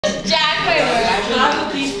Jack my word.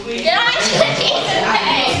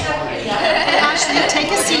 Ashley,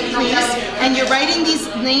 take a seat, please. And you're writing these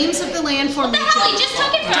names of the landform region. We just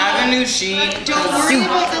took it from. I have a new sheet. Don't worry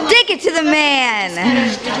about the Take it to the man.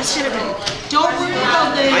 Just get it ready. Don't worry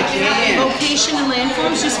about the location and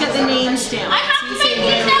landforms. Just get the names down. I have to make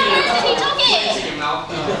these numbers and he took it.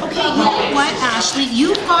 Okay, you know what, Ashley?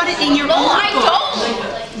 You've got it in your own book. I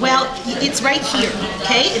don't. Well, it's right here,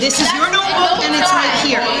 okay? This is your notebook and it's right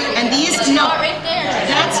here. And these, no,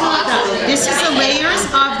 that's not that. This is the layers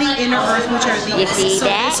of the inner earth, which are these. So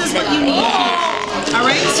this is what you need here. All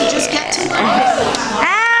right, so just get to work.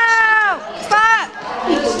 Ow! Fuck!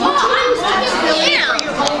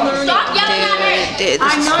 Stop yelling at me. Dude,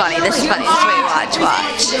 this is funny. This is funny. This is funny.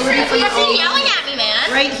 Watch. You're yelling at me, man.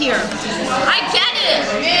 Right here. I get it.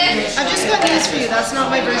 I've just got news for you. That's not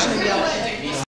my version of yelling.